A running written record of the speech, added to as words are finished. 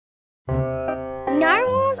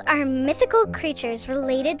Narwhals are mythical creatures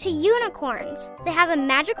related to unicorns. They have a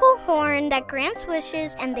magical horn that grants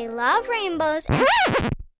wishes, and they love rainbows.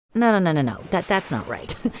 No. That's not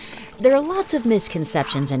right. There are lots of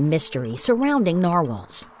misconceptions and mystery surrounding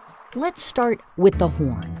narwhals. Let's start with the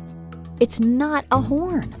horn. It's not a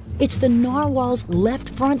horn. It's the narwhal's left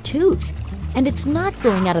front tooth. And it's not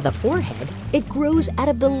growing out of the forehead. It grows out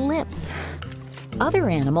of the lip. Other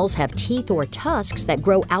animals have teeth or tusks that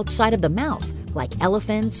grow outside of the mouth, like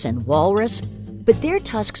elephants and walrus, but their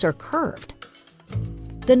tusks are curved.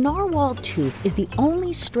 The narwhal tooth is the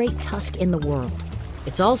only straight tusk in the world.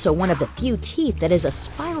 It's also one of the few teeth that is a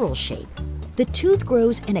spiral shape. The tooth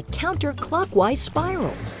grows in a counterclockwise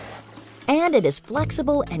spiral. And it is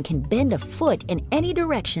flexible and can bend a foot in any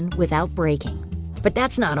direction without breaking. But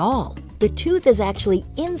that's not all. The tooth is actually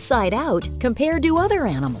inside out compared to other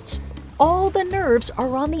animals. All the nerves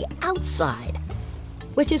are on the outside,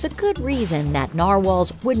 which is a good reason that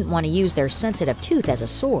narwhals wouldn't want to use their sensitive tooth as a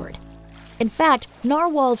sword. In fact,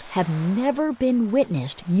 narwhals have never been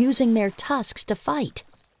witnessed using their tusks to fight.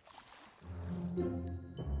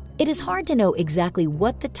 It is hard to know exactly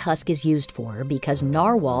what the tusk is used for because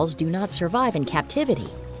narwhals do not survive in captivity.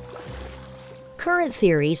 Current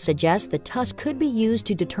theories suggest the tusk could be used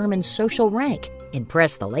to determine social rank,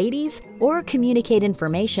 impress the ladies, or communicate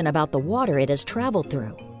information about the water it has traveled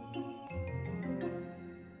through.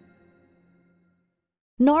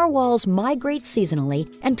 Narwhals migrate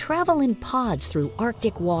seasonally and travel in pods through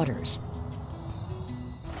Arctic waters.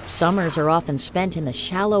 Summers are often spent in the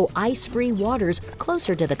shallow, ice-free waters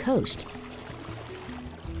closer to the coast.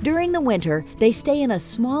 During the winter, they stay in a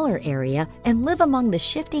smaller area and live among the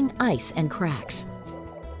shifting ice and cracks.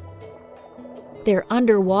 Their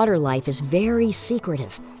underwater life is very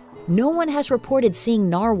secretive. No one has reported seeing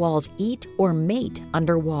narwhals eat or mate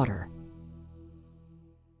underwater.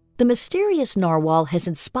 The mysterious narwhal has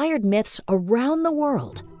inspired myths around the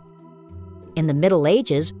world. In the Middle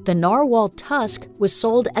Ages, the narwhal tusk was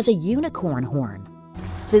sold as a unicorn horn.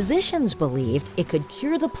 Physicians believed it could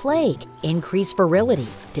cure the plague, increase virility,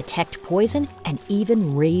 detect poison, and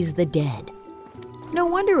even raise the dead. No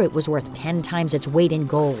wonder it was worth 10 times its weight in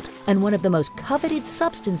gold and one of the most coveted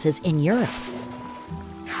substances in Europe.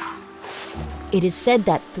 It is said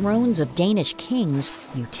that thrones of Danish kings,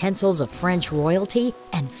 utensils of French royalty,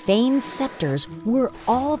 and famed scepters were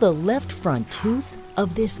all the left front tooth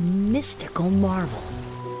of this mystical marvel.